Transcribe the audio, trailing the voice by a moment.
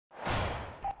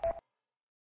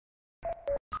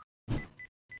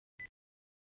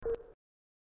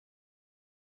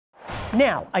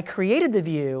Now, I created the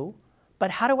view,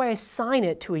 but how do I assign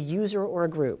it to a user or a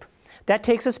group? That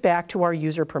takes us back to our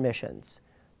user permissions.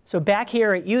 So back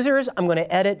here at users, I'm going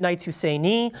to edit Knights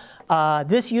Husseini.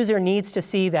 This user needs to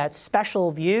see that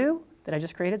special view that I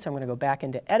just created, so I'm going to go back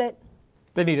into edit.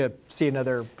 They need to see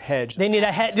another hedge. They need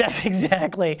a hedge, yes,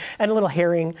 exactly, and a little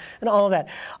herring and all of that.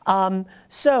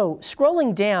 So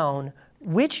scrolling down,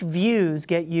 which views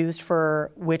get used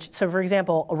for which? So for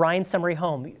example, Orion Summary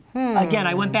Home. Again,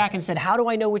 I went back and said, how do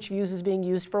I know which views is being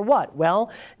used for what?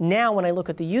 Well, now when I look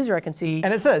at the user, I can see.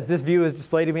 And it says this view is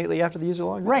displayed immediately after the user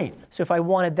logs in. Right. So if I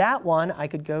wanted that one, I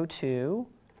could go to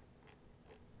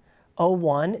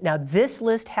 01. Now this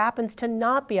list happens to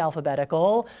not be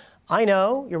alphabetical. I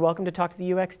know, you're welcome to talk to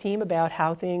the UX team about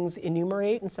how things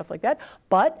enumerate and stuff like that.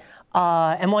 But,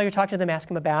 and while you're talking to them, ask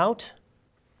them about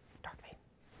dark theme.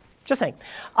 Just saying.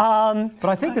 But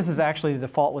I think this is actually the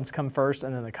default ones come first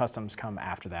and then the customs come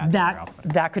after that.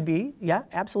 That could be, yeah,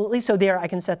 absolutely. So there I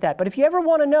can set that. But if you ever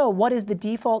want to know what is the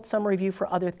default summary view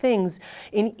for other things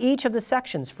in each of the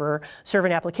sections for server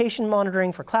and application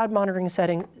monitoring, for cloud monitoring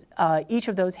setting, each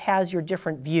of those has your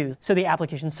different views. So the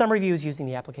application summary view is using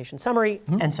the application summary,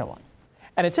 and so on.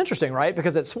 And it's interesting, right?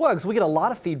 Because at Swugs, we get a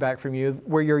lot of feedback from you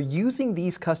where you're using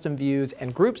these custom views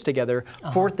and groups together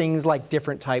for things like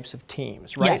different types of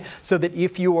teams, right? Yes. So that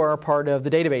if you are a part of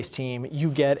the database team, you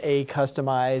get a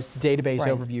customized database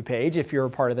overview page. If you're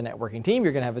a part of the networking team,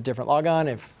 you're going to have a different logon.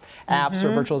 If apps or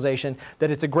virtualization,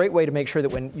 that it's a great way to make sure that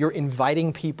when you're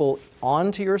inviting people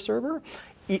onto your server,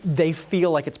 they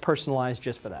feel like it's personalized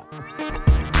just for that.